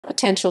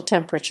Potential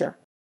temperature.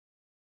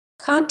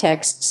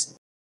 Contexts.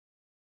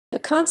 The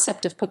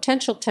concept of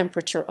potential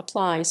temperature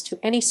applies to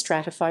any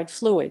stratified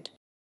fluid.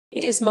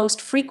 It is most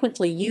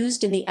frequently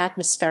used in the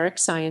atmospheric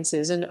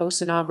sciences and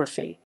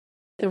oceanography.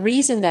 The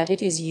reason that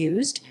it is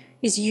used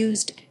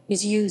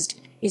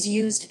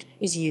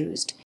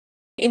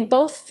in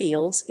both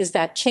fields is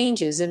that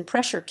changes in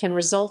pressure can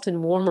result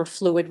in warmer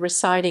fluid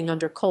residing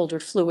under colder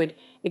fluid,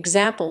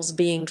 examples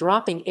being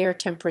dropping air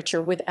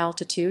temperature with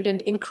altitude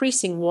and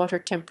increasing water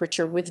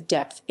temperature with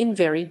depth in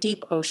very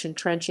deep ocean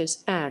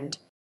trenches, and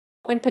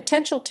when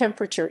potential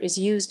temperature is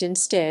used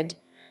instead,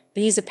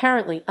 these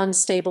apparently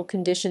unstable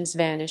conditions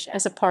vanish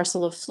as a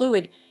parcel of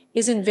fluid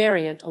is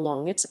invariant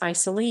along its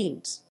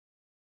isolines.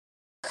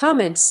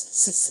 Comments.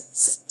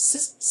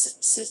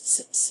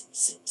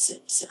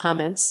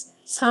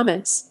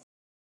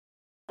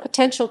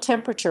 Potential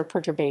temperature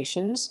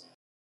perturbations.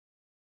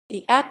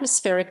 The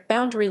atmospheric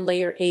boundary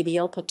layer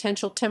ABL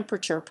potential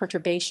temperature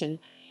perturbation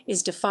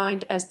is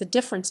defined as the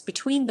difference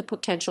between the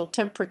potential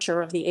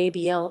temperature of the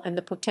ABL and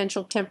the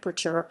potential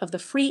temperature of the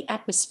free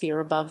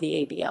atmosphere above the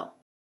ABL.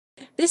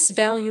 This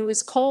value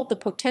is called the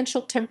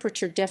potential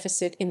temperature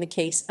deficit in the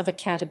case of a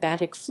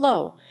katabatic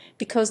flow,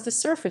 because the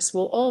surface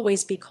will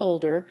always be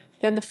colder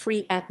than the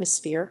free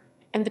atmosphere,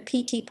 and the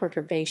PT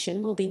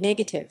perturbation will be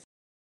negative.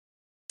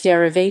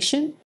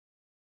 Derivation.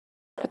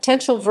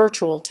 Potential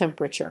virtual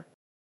temperature.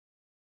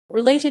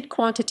 Related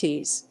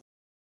quantities.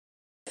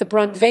 The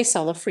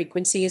Brunt-Väisälä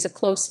frequency is a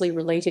closely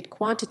related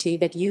quantity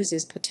that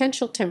uses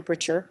potential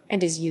temperature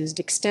and is used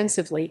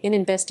extensively in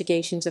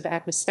investigations of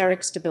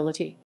atmospheric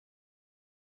stability.